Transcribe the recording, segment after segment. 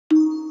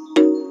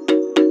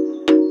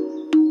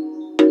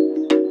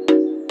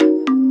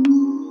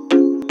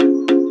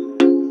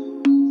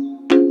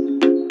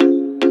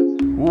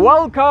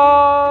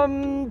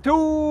Welcome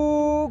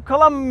to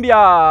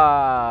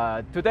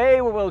Colombia!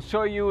 Today we will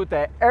show you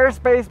the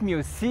Aerospace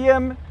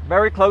Museum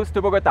very close to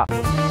Bogotá.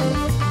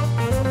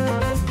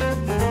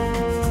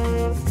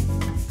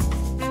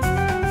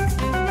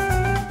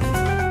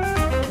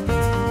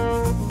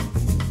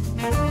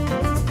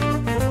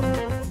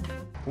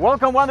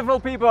 Welcome wonderful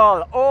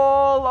people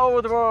all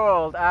over the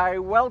world. I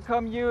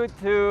welcome you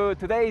to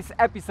today's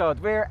episode.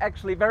 We're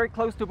actually very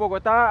close to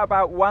Bogotá,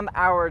 about 1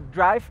 hour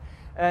drive.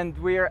 And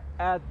we're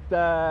at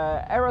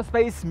the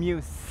Aerospace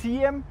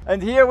Museum.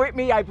 And here with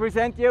me, I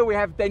present you, we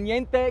have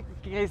Teniente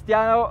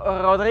Cristiano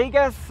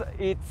Rodriguez.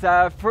 It's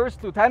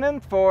first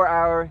lieutenant for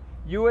our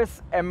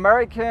US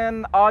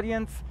American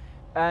audience.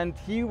 And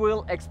he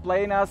will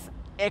explain us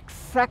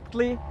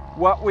exactly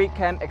what we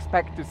can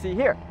expect to see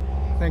here.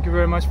 Thank you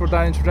very much for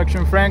that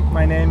introduction, Frank.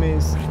 My name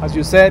is, as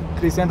you said,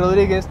 Cristian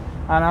Rodriguez,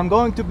 and I'm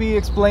going to be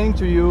explaining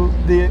to you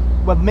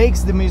what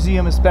makes the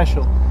museum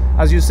special.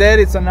 As you said,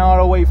 it's an hour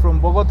away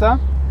from Bogotá,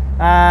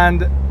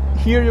 and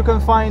here you can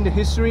find the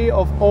history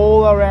of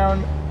all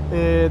around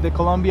the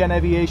Colombian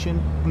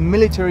aviation,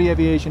 military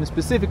aviation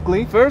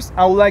specifically. First,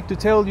 I would like to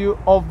tell you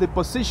of the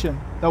position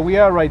that we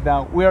are right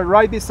now. We are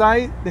right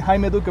beside the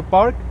Jaime Duque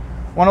Park,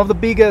 one of the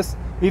biggest,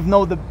 if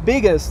not the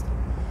biggest,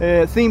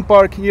 theme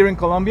park here in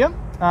Colombia.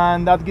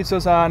 And that gives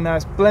us a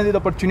splendid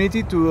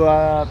opportunity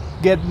to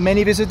get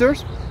many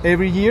visitors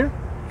every year.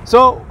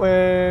 So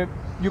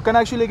you can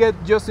actually get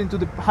just into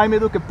the Jaime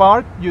Duque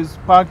Park,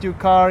 just park your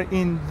car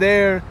in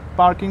their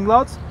parking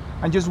lots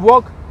and just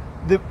walk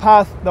the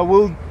path that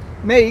we'll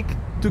make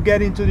to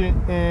get into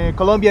the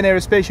Colombian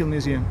Aerospace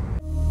Museum.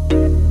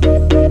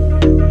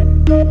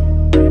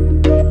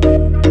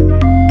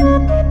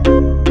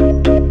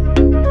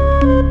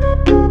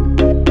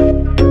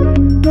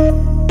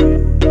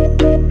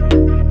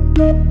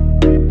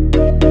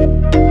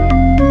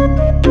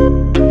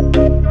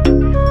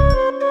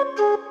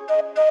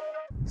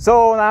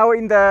 So now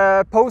in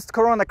the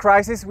post-corona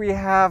crisis we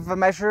have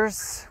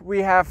measures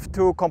we have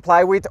to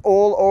comply with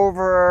all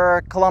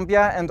over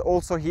Colombia and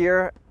also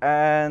here,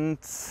 and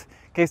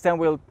Christian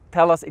will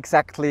tell us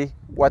exactly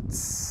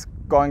what's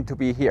going to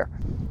be here.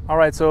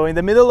 Alright, so in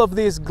the middle of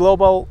this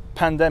global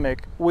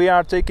pandemic we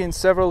are taking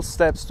several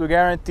steps to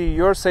guarantee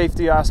your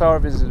safety as our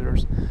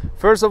visitors.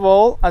 First of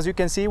all, as you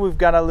can see, we've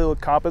got a little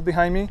carpet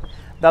behind me.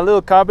 That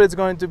little carpet is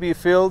going to be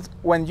filled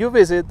when you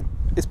visit,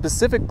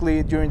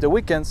 specifically during the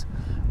weekends,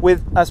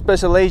 with a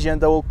special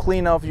agent that will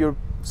clean off the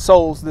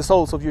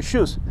soles of your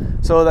shoes,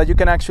 so that you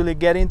can actually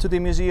get into the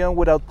museum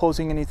without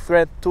posing any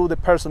threat to the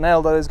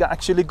personnel that is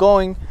actually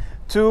going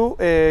to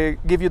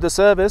give you the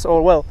service,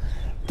 or well,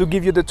 to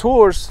give you the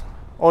tours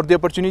or the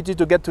opportunity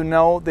to get to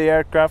know the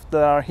aircraft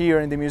that are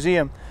here in the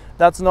museum.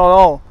 That's not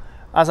all.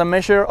 As a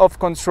measure of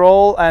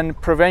control and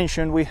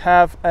prevention, we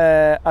have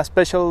a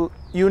special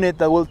unit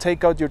that will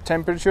take out your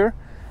temperature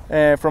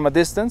from a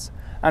distance,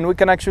 and we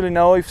can actually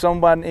know if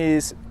someone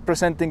is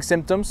presenting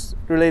symptoms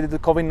related to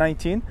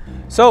COVID-19.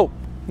 So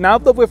now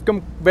that we've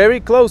come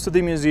very close to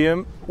the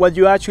museum, what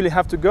you actually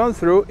have to go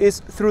through is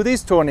through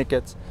these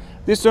tourniquets.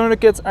 These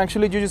tourniquets,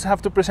 actually you just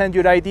have to present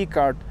your ID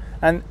card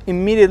and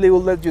immediately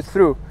will let you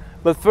through.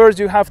 But first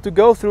you have to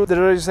go through the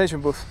registration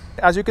booth.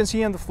 As you can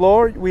see on the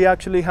floor, we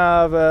actually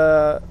have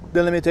the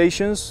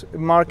limitations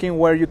marking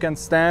where you can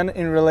stand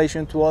in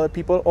relation to other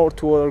people or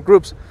to other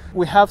groups.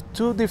 We have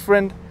two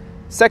different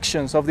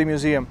sections of the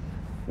museum.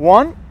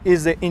 One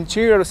is the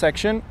interior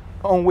section,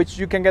 on which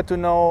you can get to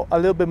know a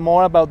little bit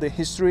more about the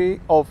history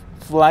of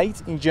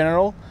flight in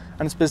general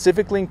and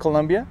specifically in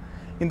Colombia.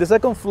 In the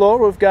second floor,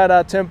 we've got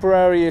a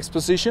temporary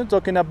exposition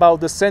talking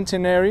about the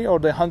centenary or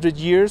the 100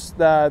 years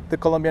that the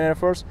Colombian Air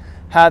Force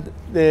had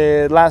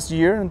last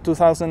year in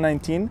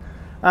 2019.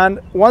 And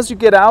once you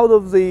get out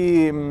of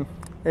the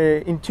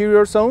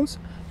interior zones,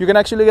 you can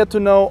actually get to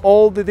know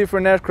all the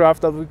different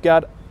aircraft that we've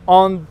got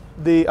on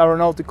the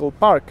aeronautical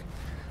park.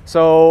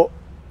 So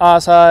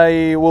as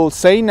I will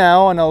say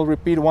now, and I'll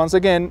repeat once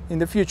again in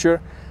the future,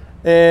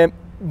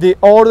 the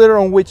order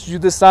on which you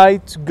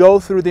decide to go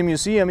through the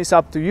museum is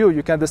up to you.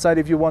 You can decide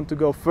if you want to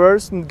go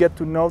first and get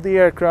to know the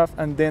aircraft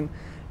and then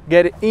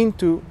get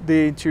into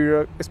the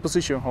interior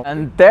exposition hall.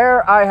 And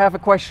there I have a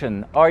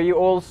question. Are you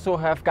also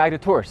have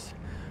guided tours?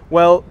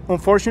 Well,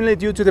 unfortunately,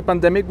 due to the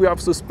pandemic, we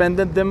have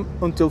suspended them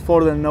until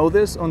further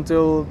notice,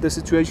 until the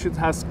situation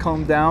has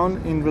calmed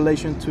down in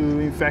relation to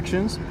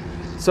infections.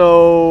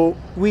 So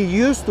we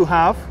used to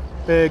have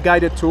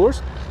guided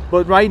tours,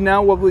 but right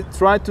now what we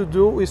try to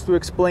do is to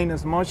explain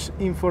as much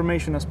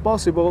information as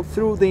possible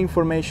through the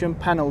information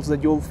panels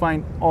that you'll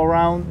find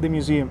around the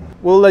museum.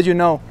 We'll let you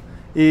know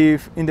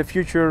if in the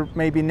future,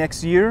 maybe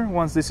next year,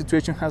 once the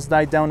situation has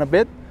died down a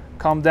bit,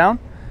 calmed down,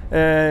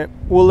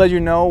 we'll let you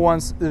know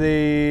once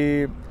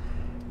the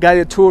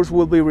guided tours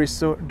will be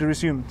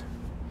resumed.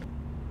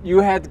 You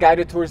had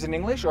guided tours in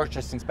English or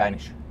just in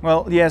Spanish?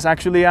 Well, yes,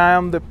 actually I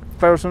am the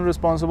person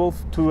responsible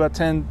to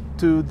attend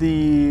to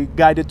the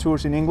guided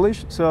tours in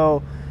English.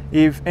 So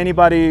If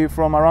anybody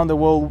from around the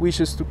world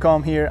wishes to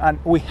come here, and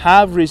we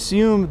have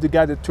resumed the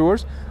guided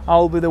tours,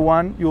 I'll be the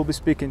one you'll be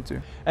speaking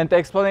to. And the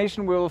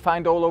explanation we will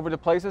find all over the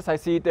places. I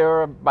see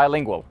they're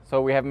bilingual,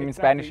 so we have them in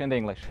Spanish and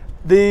English.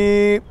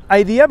 The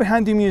idea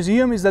behind the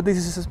museum is that this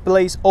is a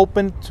place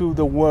open to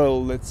the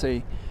world, let's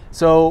say.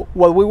 So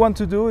what we want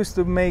to do is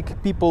to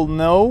make people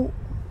know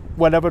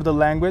whatever the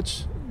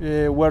language.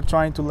 We're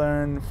trying to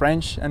learn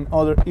French and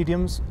other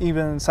idioms,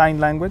 even sign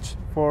language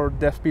for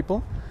deaf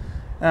people.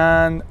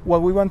 And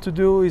what we want to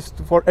do is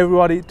for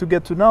everybody to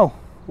get to know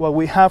what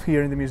we have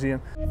here in the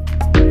museum.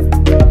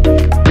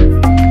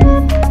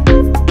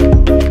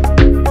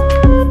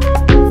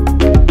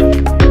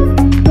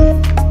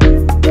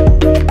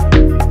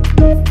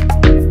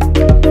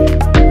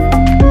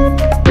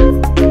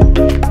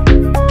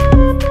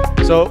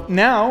 So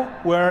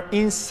now we're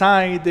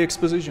inside the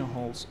exposition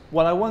halls.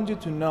 What I want you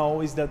to know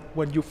is that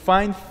what you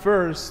find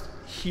first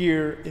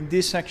here in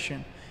this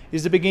section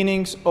is the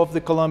beginnings of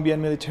the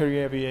Colombian military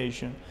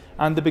aviation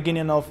and the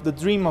beginning of the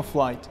dream of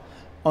flight.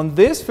 On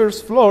this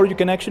first floor, you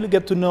can actually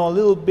get to know a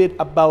little bit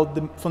about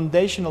the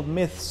foundational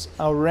myths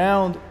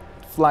around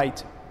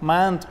flight,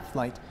 manned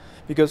flight,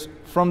 because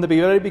from the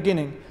very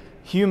beginning,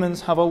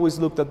 humans have always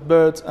looked at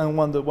birds and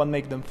wondered what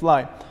makes them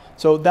fly.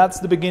 So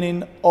that's the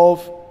beginning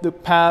of the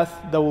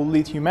path that will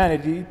lead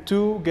humanity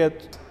to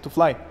get to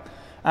fly.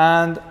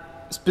 And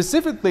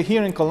specifically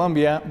here in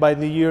Colombia, by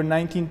the year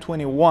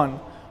 1921,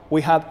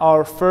 we had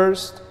our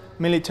first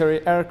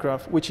military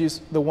aircraft, which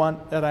is the one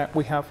that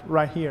we have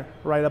right here,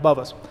 right above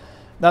us.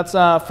 That's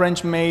a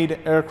French-made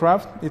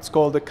aircraft. It's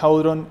called the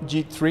Caudron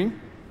G3,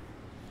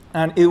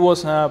 and it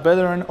was a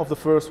veteran of the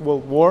First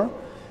World War.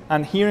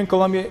 And here in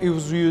Colombia, it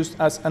was used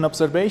as an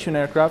observation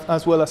aircraft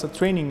as well as a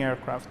training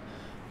aircraft.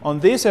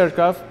 On this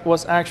aircraft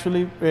was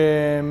actually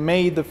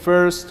made the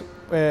first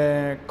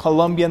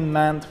Colombian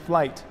manned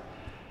flight,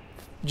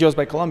 just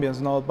by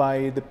Colombians, not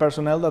by the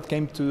personnel that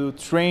came to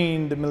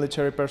train the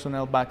military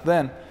personnel back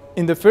then.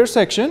 In the first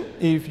section,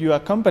 if you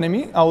accompany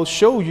me, I will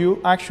show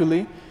you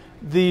actually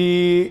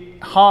the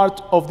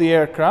heart of the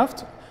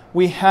aircraft.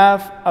 We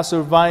have a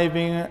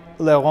surviving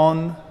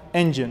Leron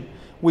engine,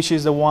 which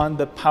is the one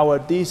that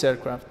powered this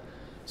aircraft.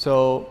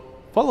 So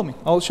follow me,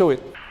 I'll show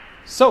it.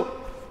 So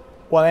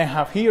what I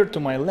have here to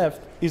my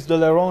left is the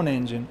Leron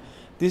engine.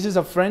 This is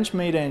a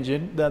French-made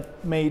engine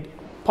that made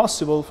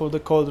possible for the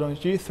Caudron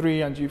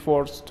G3 and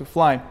G4 to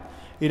fly.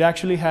 It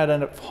actually had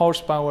a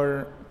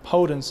horsepower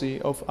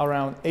potency of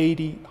around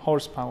 80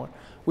 horsepower,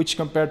 which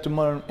compared to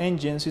modern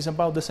engines is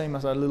about the same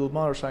as a little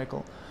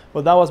motorcycle.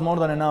 But that was more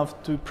than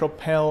enough to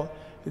propel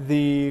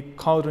the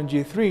Caudron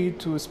G3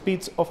 to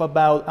speeds of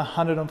about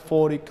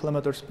 140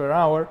 kilometers per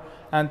hour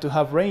and to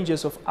have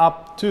ranges of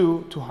up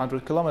to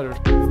 200 kilometers.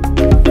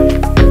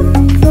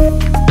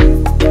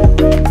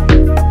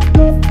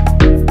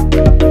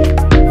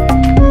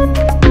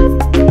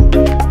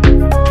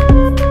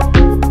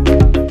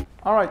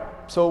 Alright,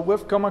 so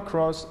we've come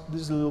across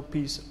this little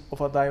piece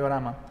of a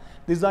diorama.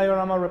 This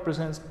diorama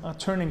represents a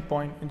turning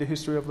point in the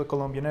history of the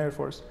Colombian Air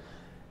Force.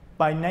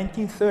 By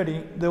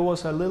 1930, there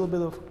was a little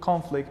bit of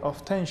conflict,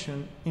 of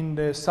tension in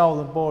the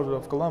southern border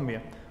of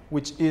Colombia,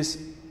 which is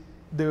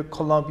the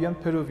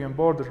Colombian-Peruvian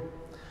border.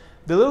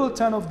 The little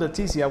town of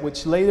Leticia,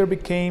 which later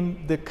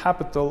became the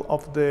capital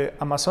of the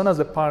Amazonas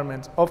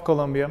department of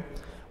Colombia,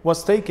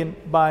 was taken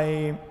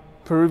by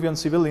Peruvian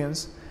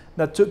civilians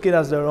that took it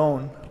as their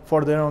own,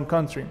 for their own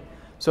country.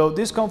 So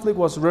this conflict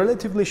was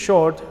relatively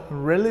short,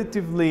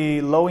 relatively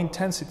low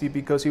intensity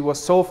because it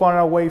was so far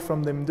away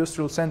from the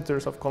industrial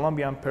centers of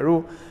Colombia and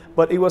Peru,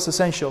 but it was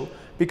essential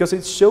because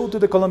it showed to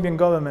the Colombian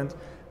government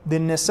the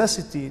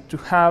necessity to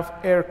have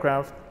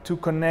aircraft to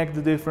connect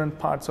the different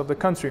parts of the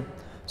country.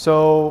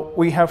 So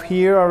we have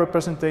here a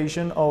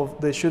representation of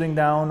the shooting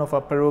down of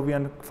a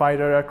Peruvian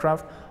fighter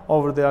aircraft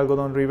over the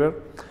Algodón River.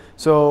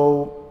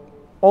 So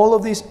all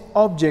of these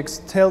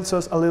objects tells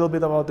us a little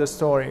bit about the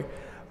story.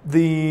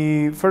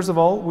 First of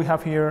all, we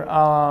have here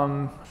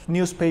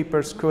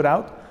newspapers cut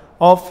out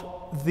of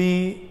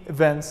the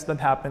events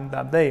that happened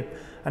that day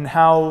and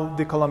how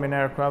the Colombian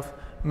aircraft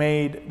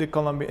made the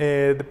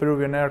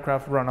Peruvian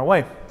aircraft run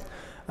away.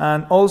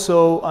 And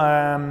also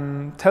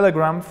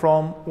telegram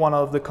from one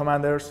of the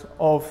commanders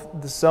of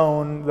the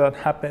zone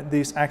that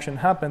this action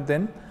happened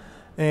in,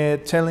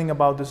 telling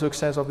about the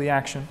success of the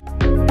action.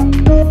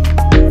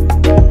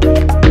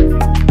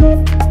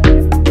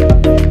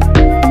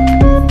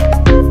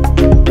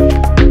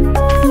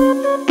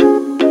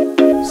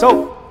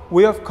 So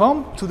we have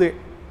come to the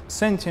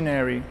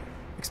centenary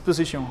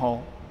exposition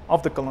hall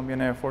of the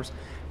Colombian Air Force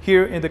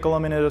here in the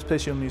Colombian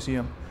Aerospace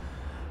Museum.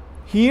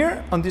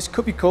 Here on these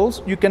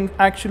cubicles you can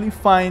actually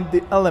find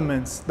the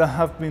elements that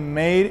have been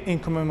made in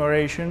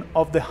commemoration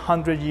of the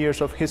 100 years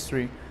of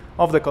history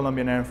of the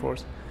Colombian Air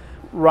Force.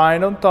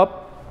 Right on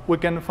top we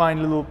can find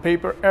little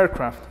paper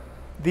aircraft.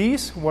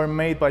 These were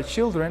made by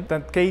children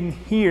that came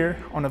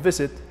here on a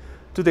visit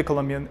to the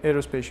Colombian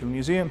Aerospace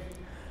Museum,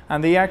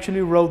 and they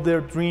actually wrote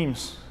their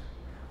dreams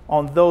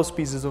on those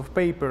pieces of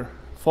paper,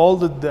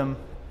 folded them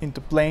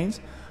into planes,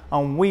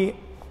 and we,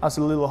 as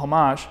a little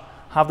homage,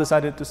 have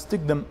decided to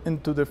stick them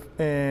into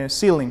the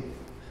ceiling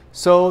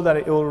so that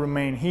it will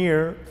remain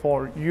here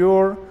for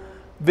your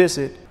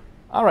visit.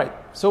 All right,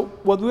 so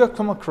what we have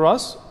come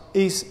across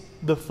is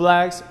the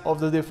flags of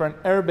the different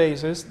air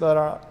bases that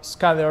are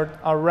scattered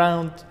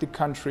around the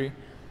country.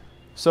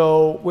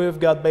 So we've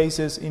got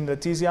bases in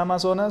Leticia,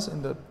 Amazonas,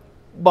 in the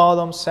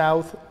bottom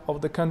south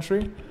of the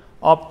country,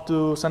 up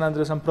to San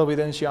Andres and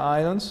Providencia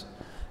Islands.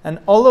 And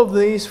all of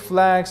these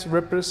flags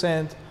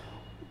represent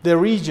the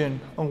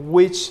region on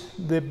which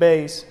the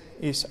base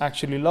is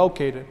actually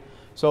located.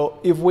 So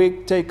if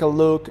we take a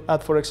look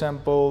at, for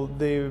example,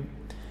 the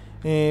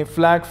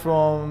flag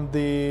from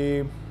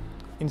the,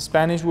 in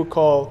Spanish we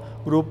call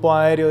Grupo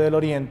Aéreo del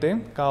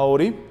Oriente,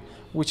 CAORI,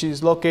 which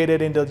is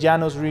located in the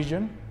Llanos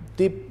region,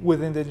 deep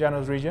within the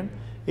Llanos region.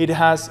 It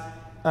has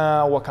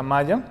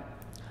guacamaya.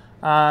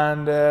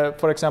 And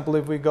for example,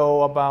 if we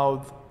go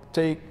about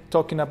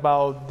talking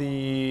about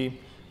the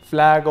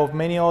flag of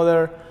many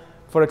other,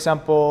 for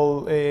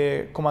example,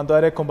 Comando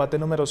Aéreo de Combate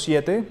número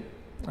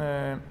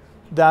 7,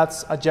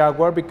 that's a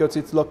jaguar because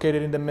it's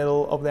located in the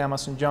middle of the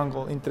Amazon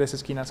jungle in Tres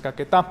Esquinas,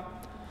 Caquetá.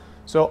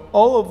 So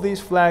all of these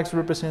flags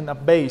represent a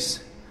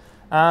base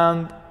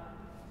and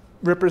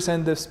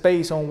represent the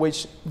space on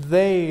which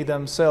they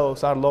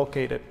themselves are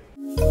located.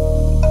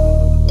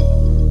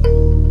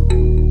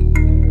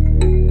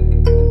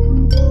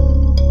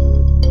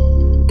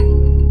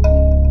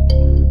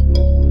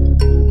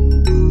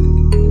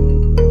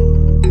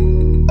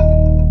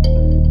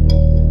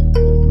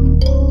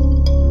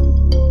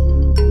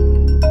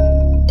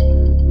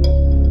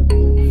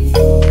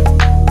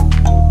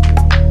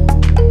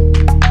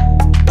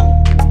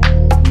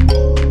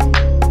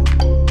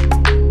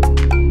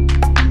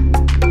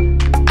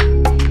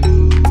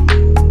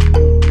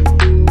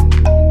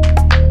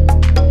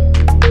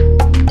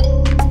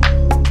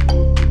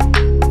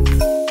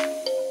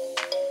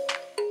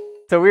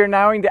 So we're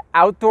now in the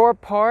outdoor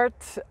part,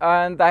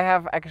 and I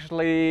have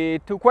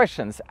actually two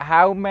questions.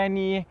 How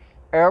many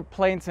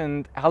airplanes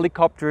and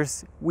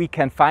helicopters we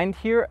can find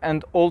here,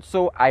 and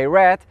also I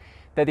read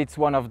that it's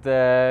one of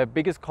the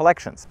biggest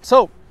collections.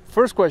 So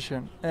first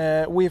question,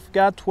 we've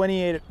got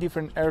 28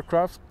 different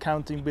aircraft,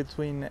 counting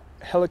between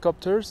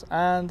helicopters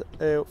and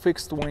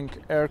fixed wing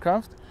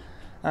aircraft,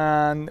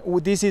 and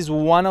this is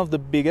one of the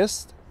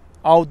biggest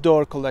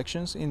outdoor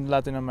collections in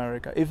Latin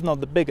America, if not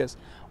the biggest.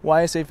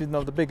 Why I say if it's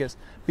not the biggest?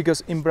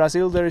 Because in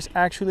Brazil there is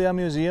actually a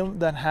museum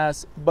that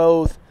has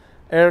both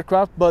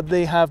aircraft, but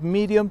they have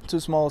medium to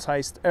small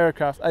sized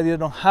aircraft, and they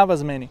don't have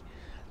as many.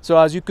 So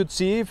as you could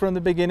see from the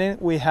beginning,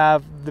 we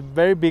have the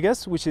very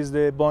biggest, which is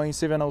the Boeing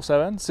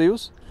 707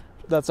 Zeus.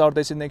 That's our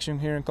designation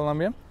here in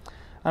Colombia.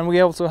 And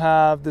we also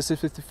have the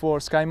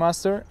C-54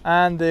 Skymaster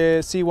and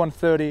the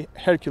C-130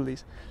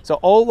 Hercules. So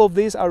all of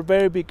these are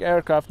very big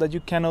aircraft that you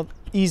cannot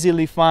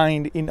easily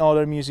find in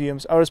other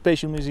museums, our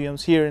spatial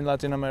museums here in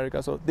Latin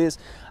America. So this,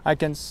 I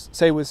can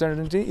say with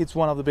certainty, it's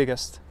one of the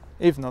biggest,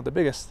 if not the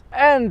biggest.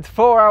 And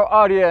for our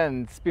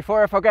audience,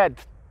 before I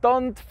forget,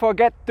 don't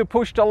forget to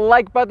push the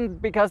like button,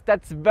 because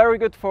that's very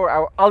good for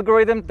our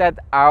algorithm, that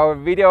our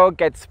video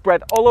gets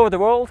spread all over the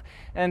world.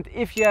 And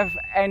if you have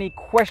any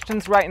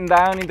questions, written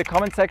down in the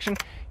comment section.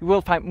 You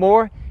will find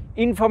more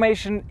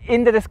information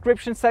in the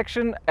description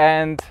section,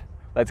 and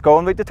let's go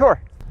on with the tour.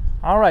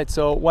 All right,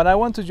 so what I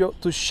want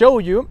to show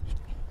you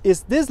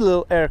is this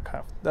little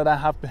aircraft that I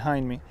have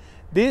behind me.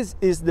 This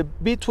is the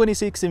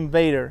B-26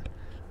 Invader,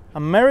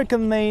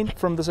 American made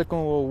from the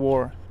Second World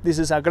War. This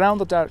is a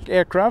ground attack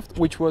aircraft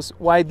which was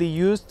widely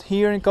used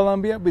here in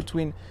Colombia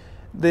between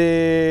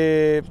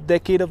the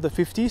decade of the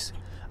 50s,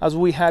 as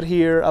we had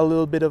here a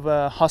little bit of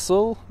a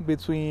hustle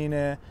between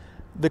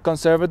the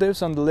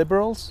conservatives and the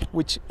liberals,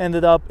 which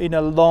ended up in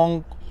a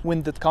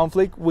long-winded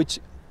conflict, which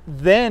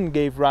then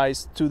gave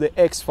rise to the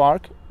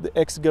ex-FARC, the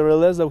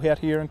ex-guerrillas that we had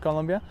here in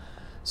Colombia.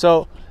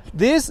 So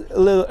this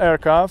little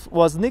aircraft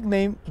was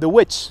nicknamed the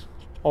Witch,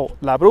 or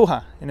La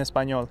Bruja in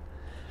Espanol.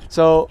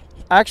 So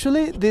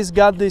actually this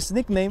got this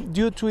nickname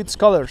due to its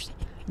colors.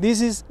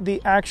 This is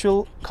the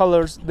actual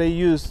colors they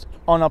used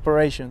on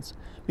operations,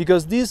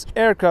 because this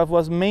aircraft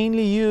was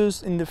mainly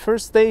used in the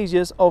first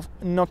stages of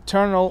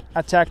nocturnal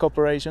attack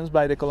operations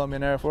by the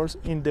Colombian Air Force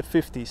in the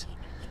 50s.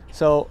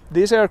 So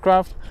this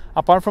aircraft,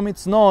 apart from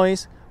its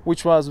noise,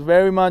 which was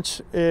very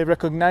much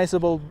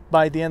recognizable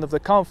by the end of the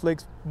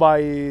conflict by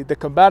the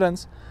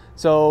combatants,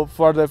 so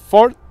for the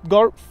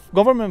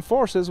government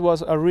forces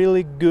was a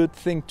really good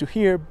thing to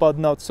hear, but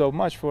not so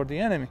much for the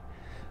enemy.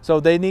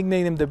 So they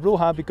nicknamed him the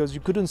Bruja because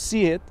you couldn't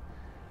see it,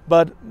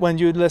 but when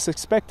you less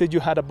expected, you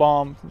had a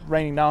bomb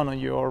raining down on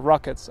you, or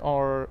rockets,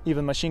 or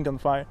even machine gun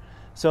fire.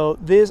 So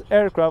this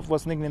aircraft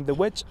was nicknamed the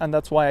Witch, and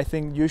that's why I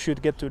think you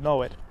should get to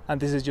know it. And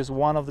this is just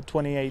one of the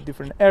 28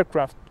 different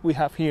aircraft we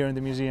have here in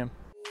the museum.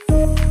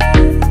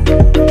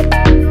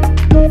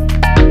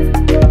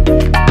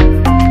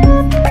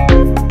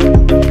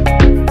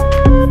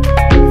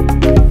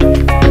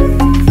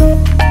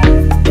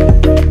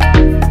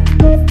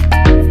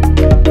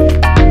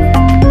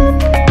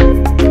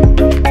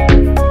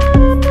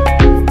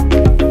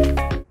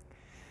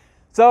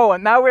 So So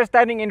now we're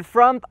standing in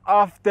front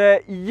of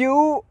the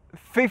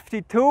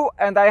U-52,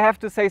 and I have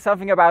to say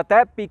something about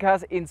that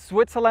because in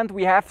Switzerland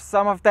we have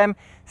some of them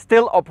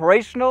still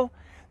operational,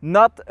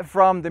 not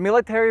from the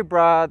military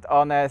but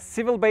on a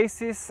civil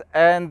basis.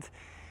 And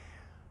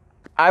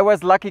I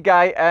was lucky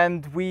guy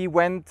and we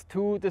went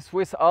to the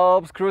Swiss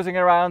Alps cruising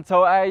around,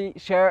 so I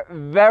share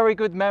very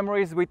good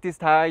memories with this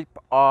type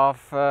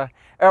of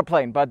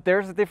airplane. But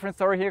there's a different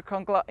story here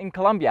in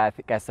Colombia,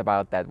 I guess,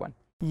 about that one.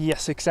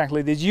 Yes,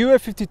 exactly. The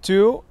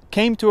UF-52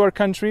 came to our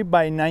country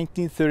by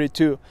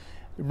 1932.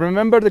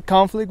 Remember the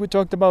conflict we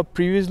talked about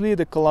previously,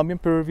 the Colombian,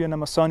 Peruvian,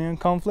 Amazonian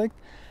conflict?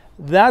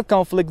 That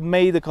conflict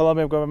made the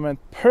Colombian government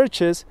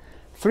purchase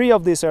 3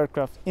 of these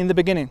aircraft. In the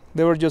beginning,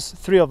 there were just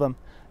 3 of them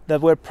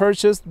that were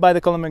purchased by the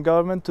Colombian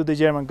government to the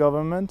German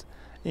government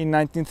in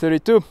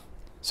 1932.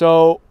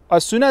 So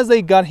as soon as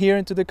they got here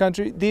into the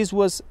country, this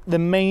was the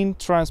main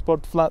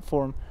transport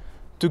platform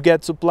to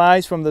get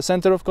supplies from the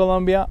center of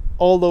Colombia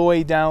all the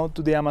way down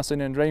to the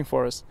Amazonian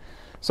rainforest.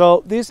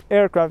 So this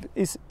aircraft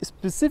is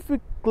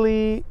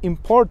specifically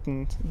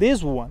important.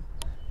 This one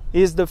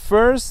is the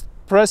first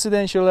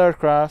presidential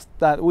aircraft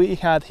that we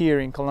had here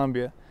in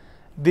Colombia.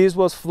 This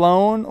was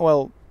flown,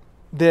 well,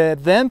 the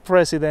then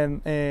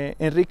president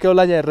Enrique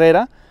Olaya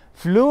Herrera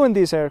flew in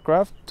this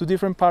aircraft to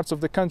different parts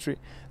of the country.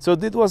 So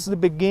this was the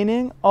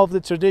beginning of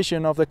the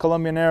tradition of the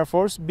Colombian Air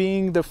Force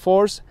being the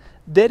force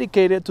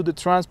dedicated to the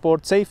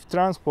transport, safe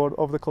transport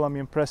of the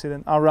Colombian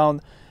president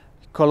around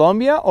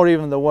Colombia or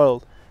even the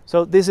world.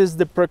 So this is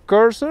the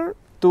precursor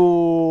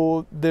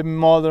to the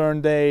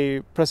modern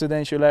day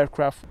presidential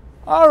aircraft.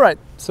 All right,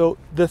 so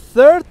the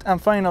third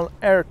and final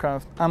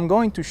aircraft I'm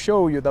going to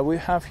show you that we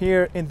have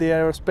here in the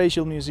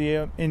Aerospace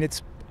Museum in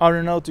its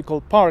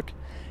aeronautical park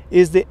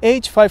is the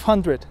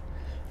H500.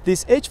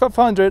 This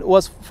H500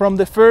 was from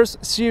the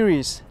first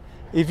series.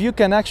 If you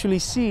can actually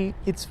see,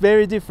 it's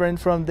very different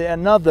from the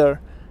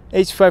another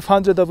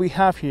H500 that we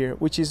have here,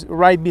 which is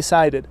right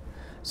beside it.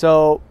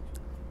 So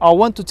I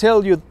want to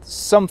tell you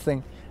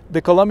something. The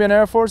Colombian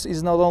Air Force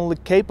is not only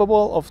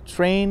capable of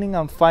training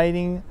and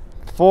fighting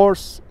for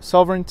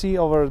sovereignty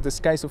over the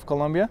skies of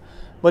Colombia,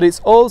 but it's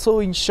also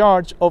in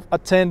charge of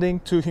attending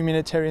to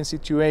humanitarian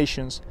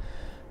situations.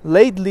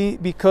 Lately,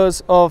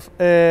 because of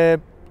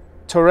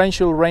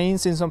torrential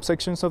rains in some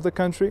sections of the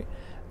country,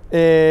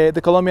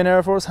 the Colombian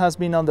Air Force has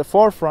been on the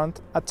forefront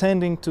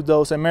attending to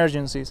those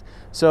emergencies.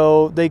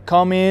 So they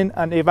come in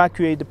and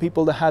evacuate the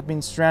people that had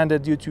been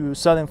stranded due to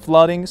sudden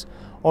floodings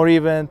or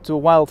even to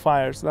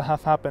wildfires that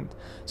have happened.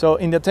 So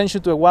in the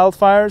attention to the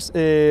wildfires,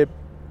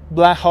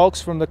 Black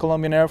Hawks from the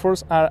Colombian Air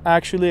Force are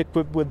actually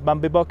equipped with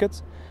Bambi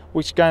buckets,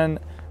 which can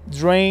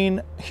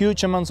drain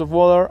huge amounts of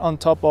water on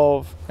top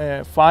of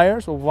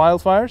fires or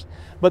wildfires.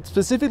 But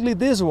specifically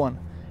this one,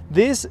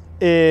 this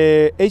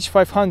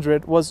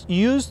H500 was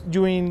used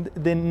during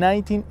the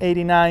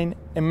 1989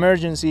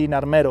 emergency in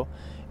Armero.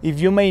 If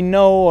you may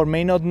know or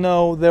may not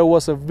know, there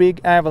was a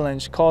big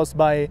avalanche caused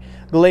by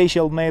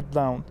glacial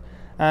meltdown,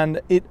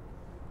 and it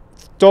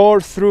tore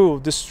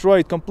through,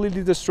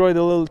 completely destroyed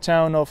the little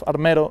town of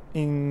Armero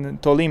in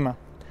Tolima.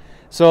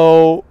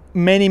 So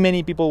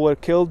many people were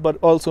killed, but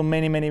also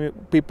many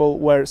people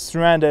were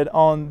stranded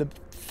on the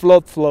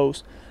flood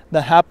flows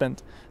that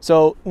happened.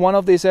 So one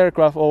of these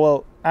aircraft, or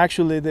well,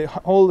 actually the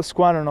whole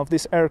squadron of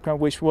this aircraft,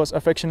 which was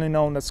affectionately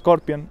known as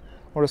Scorpion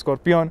or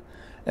Escorpión,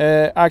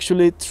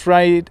 actually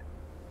tried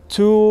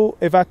to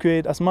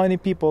evacuate as many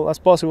people as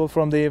possible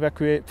from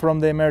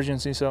the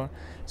emergency zone.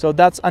 So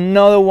that's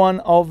another one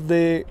of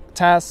the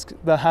tasks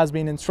that has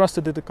been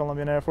entrusted to the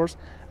Colombian Air Force,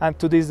 and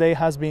to this day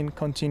has been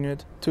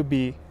continued to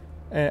be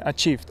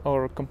achieved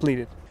or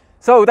completed.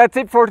 So that's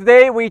it for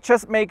today. We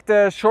just make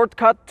the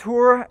shortcut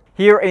tour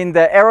here in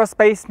the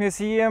Aerospace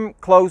Museum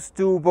close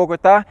to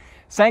Bogotá.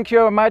 Thank you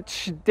very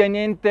much,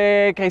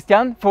 Teniente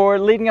Cristian, for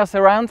leading us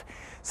around.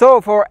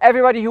 So for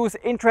everybody who's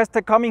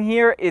interested coming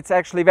here, it's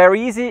actually very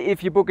easy.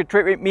 If you book a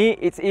trip with me,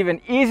 it's even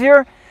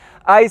easier.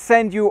 I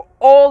send you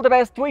all the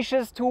best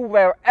wishes to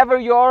wherever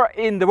you are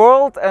in the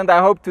world, and I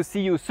hope to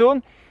see you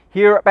soon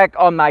here back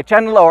on my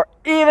channel, or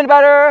even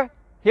better,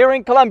 here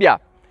in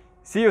Colombia.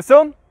 See you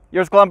soon.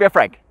 Yours,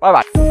 Colombiafrank.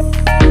 Bye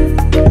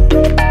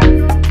bye.